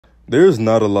There's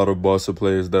not a lot of Barca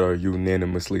players that are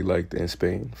unanimously liked in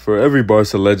Spain. For every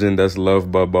Barca legend that's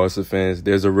loved by Barca fans,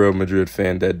 there's a Real Madrid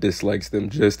fan that dislikes them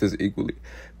just as equally.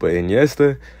 But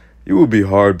Iniesta, you will be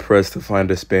hard-pressed to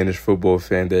find a Spanish football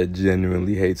fan that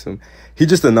genuinely hates him. He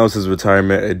just announced his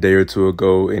retirement a day or two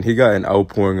ago, and he got an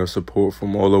outpouring of support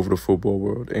from all over the football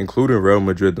world, including Real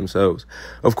Madrid themselves.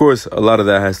 Of course, a lot of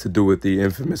that has to do with the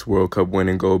infamous World Cup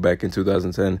winning goal back in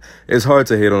 2010. It's hard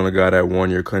to hate on a guy that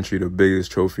won your country the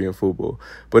biggest trophy in football,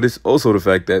 but it's also the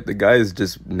fact that the guy is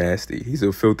just nasty. He's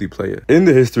a filthy player. In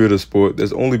the history of the sport,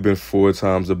 there's only been 4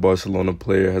 times a Barcelona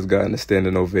player has gotten a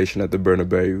standing ovation at the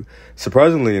Bernabeu.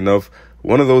 Surprisingly enough,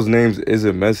 one of those names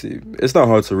isn't Messi. It's not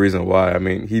hard to reason why. I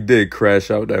mean, he did crash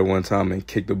out that one time and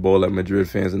kick the ball at Madrid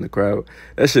fans in the crowd.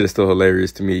 That shit is still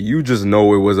hilarious to me. You just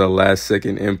know it was a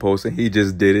last-second impulse and he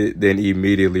just did it, then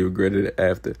immediately regretted it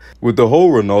after. With the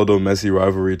whole Ronaldo-Messi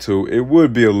rivalry too, it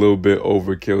would be a little bit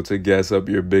overkill to gas up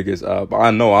your biggest op.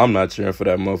 I know I'm not cheering for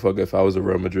that motherfucker if I was a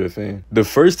Real Madrid fan. The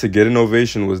first to get an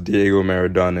ovation was Diego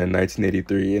Maradona in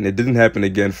 1983, and it didn't happen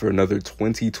again for another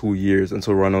 22 years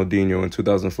until Ronaldinho in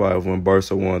 2005 when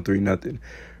Barca won 3-0.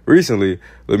 Recently,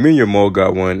 Lamine Yamal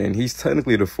got one, and he's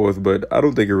technically the 4th, but I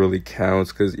don't think it really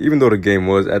counts because even though the game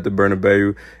was at the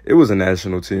Bernabeu, it was a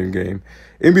national team game.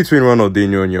 In between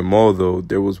Ronaldinho and Yamal, though,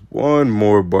 there was one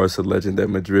more Barca legend that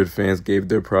Madrid fans gave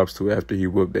their props to after he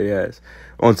whooped their ass.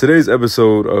 On today's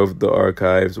episode of The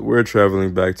Archives, we're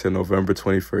traveling back to November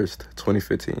 21st,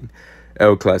 2015.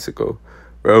 El Clasico.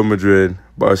 Real Madrid,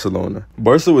 Barcelona.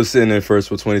 Barca was sitting in first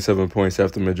with 27 points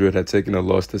after Madrid had taken a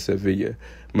loss to Sevilla.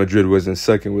 Madrid was in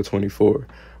second with 24.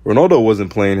 Ronaldo wasn't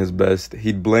playing his best.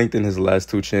 He'd blanked in his last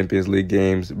 2 Champions League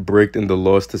games, braked in the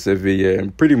loss to Sevilla,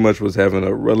 and pretty much was having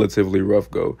a relatively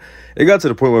rough go. It got to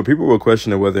the point where people were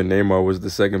questioning whether Neymar was the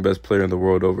second best player in the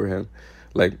world over him.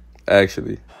 Like,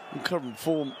 actually. In current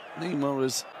form, Neymar,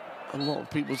 as a lot of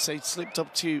people say, slipped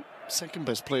up to second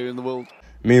best player in the world.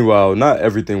 Meanwhile, not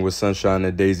everything was sunshine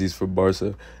and daisies for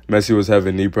Barca. Messi was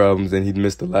having knee problems and he'd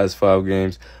missed the last 5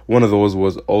 games. One of those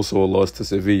was also a loss to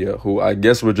Sevilla, who I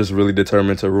guess were just really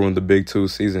determined to ruin the Big 2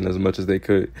 season as much as they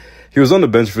could. He was on the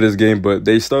bench for this game, but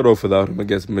they start off without him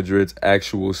against Madrid's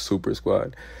actual super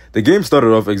squad. The game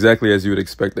started off exactly as you would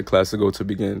expect the Clásico to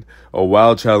begin. A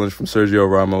wild challenge from Sergio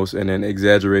Ramos and an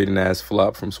exaggerating-ass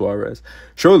flop from Suarez.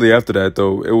 Shortly after that,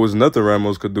 though, it was nothing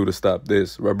Ramos could do to stop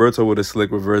this. Roberto with a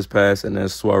slick reverse pass and then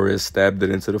Suarez stabbed it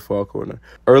into the far corner.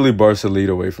 Early Barca lead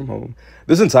away from home.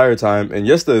 This entire time,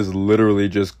 Iniesta is literally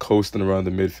just coasting around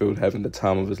the midfield, having the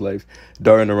time of his life.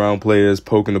 Darting around players,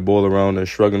 poking the ball around and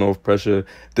shrugging off pressure.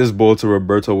 This ball to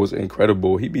Roberto was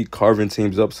incredible. He'd be carving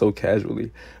teams up so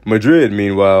casually. Madrid,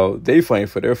 meanwhile, they fighting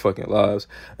for their fucking lives.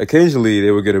 Occasionally,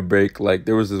 they would get a break. Like,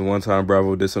 there was this one time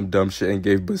Bravo did some dumb shit and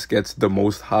gave Busquets the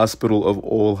most hospital of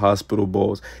all hospital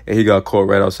balls, and he got caught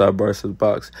right outside Barca's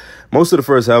box. Most of the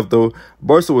first half, though,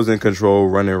 Barca was in control,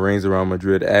 running rings around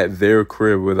Madrid at their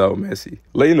crib without Messi.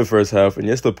 Late in the first half,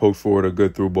 Iniesta poked forward a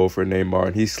good through ball for Neymar,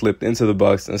 and he slipped into the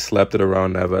box and slapped it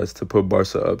around Navas to put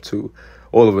Barca up 2.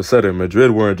 All of a sudden,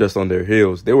 Madrid weren't just on their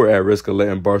heels. They were at risk of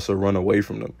letting Barca run away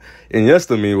from them.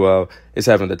 Iniesta, meanwhile, is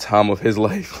having the time of his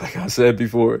life. Like I said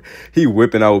before, he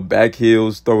whipping out back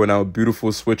heels, throwing out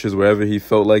beautiful switches wherever he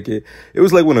felt like it. It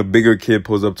was like when a bigger kid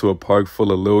pulls up to a park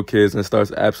full of little kids and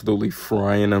starts absolutely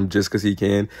frying them just because he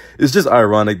can. It's just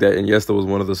ironic that Iniesta was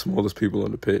one of the smallest people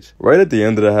on the pitch. Right at the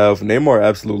end of the half, Neymar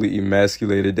absolutely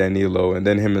emasculated Danilo, and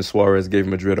then him and Suarez gave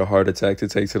Madrid a heart attack to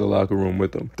take to the locker room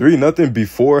with them. 3-0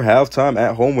 before halftime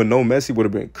at home with no Messi would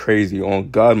have been crazy. On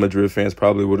God, Madrid fans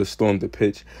probably would have stormed the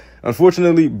pitch.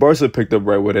 Unfortunately, Barca picked up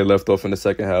right where they left off in the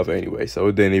second half anyway, so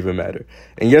it didn't even matter.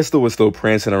 Iniesta was still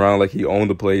prancing around like he owned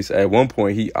the place. At one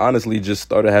point, he honestly just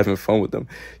started having fun with them.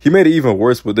 He made it even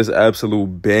worse with this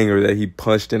absolute banger that he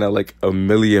punched in at like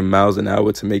 1,000,000 miles an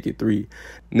hour to make it 3.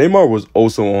 Neymar was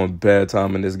also on bad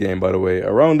time in this game, by the way.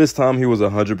 Around this time, he was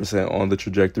 100% on the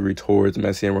trajectory towards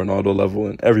Messi and Ronaldo level,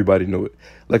 and everybody knew it.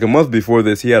 Like a month before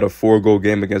this, he had a 4-goal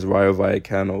game against Rayo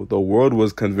Vallecano. The world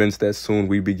was convinced that soon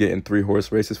we'd be getting 3-horse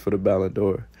races for the Ballon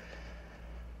d'Or.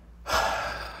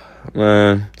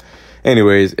 Man.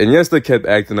 Anyways, Iniesta kept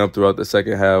acting up throughout the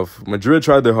second half. Madrid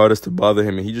tried their hardest to bother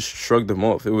him, and he just shrugged them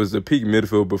off. It was a peak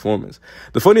midfield performance.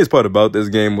 The funniest part about this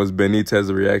game was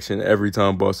Benitez's reaction every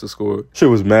time Barca scored. Shit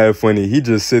was mad funny. He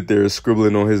just sit there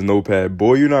scribbling on his notepad.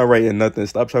 Boy, you're not writing nothing.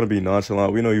 Stop trying to be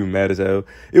nonchalant. We know you mad as hell.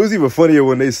 It was even funnier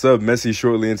when they subbed Messi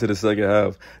shortly into the second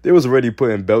half. They was already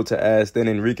putting belt to ass. Then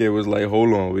Enrique was like,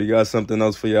 hold on, we got something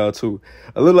else for y'all too.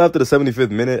 A little after the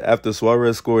 75th minute, after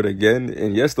Suarez scored again,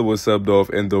 Iniesta was subbed off,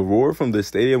 and the roar support from the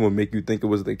stadium would make you think it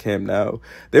was the Camp Nou.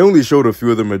 They only showed a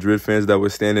few of the Madrid fans that were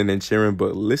standing and cheering,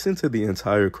 but listen to the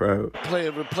entire crowd.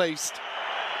 Player replaced.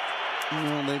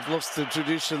 Oh, they've lost the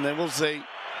tradition. There was a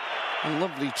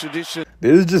lovely tradition.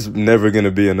 There's just never going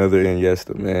to be another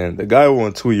Iniesta, man. The guy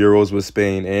won 2 Euros with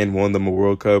Spain and won them a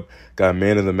World Cup, got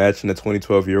man of the match in the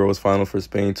 2012 Euros final for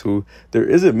Spain too. There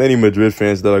isn't many Madrid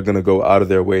fans that are going to go out of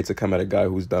their way to come at a guy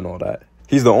who's done all that.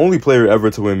 He's the only player ever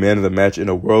to win man of the match in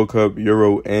a World Cup,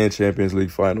 Euro, and Champions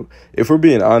League final. If we're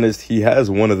being honest, he has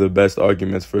one of the best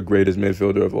arguments for greatest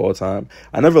midfielder of all time.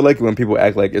 I never like it when people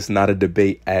act like it's not a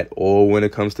debate at all when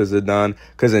it comes to Zidane,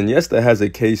 because Iniesta has a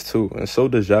case too, and so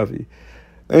does Xavi.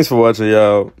 Thanks for watching,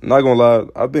 y'all. Not gonna lie,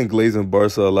 I've been glazing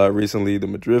Barca a lot recently. The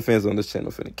Madrid fans on this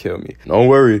channel finna kill me. Don't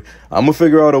worry, I'm gonna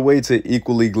figure out a way to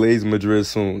equally glaze Madrid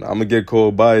soon. I'm gonna get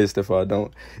cold biased if I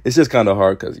don't. It's just kind of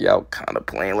hard because y'all kind of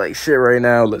playing like shit right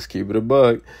now. Let's keep it a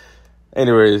buck.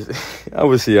 Anyways, I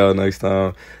will see y'all next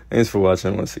time. Thanks for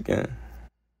watching once again.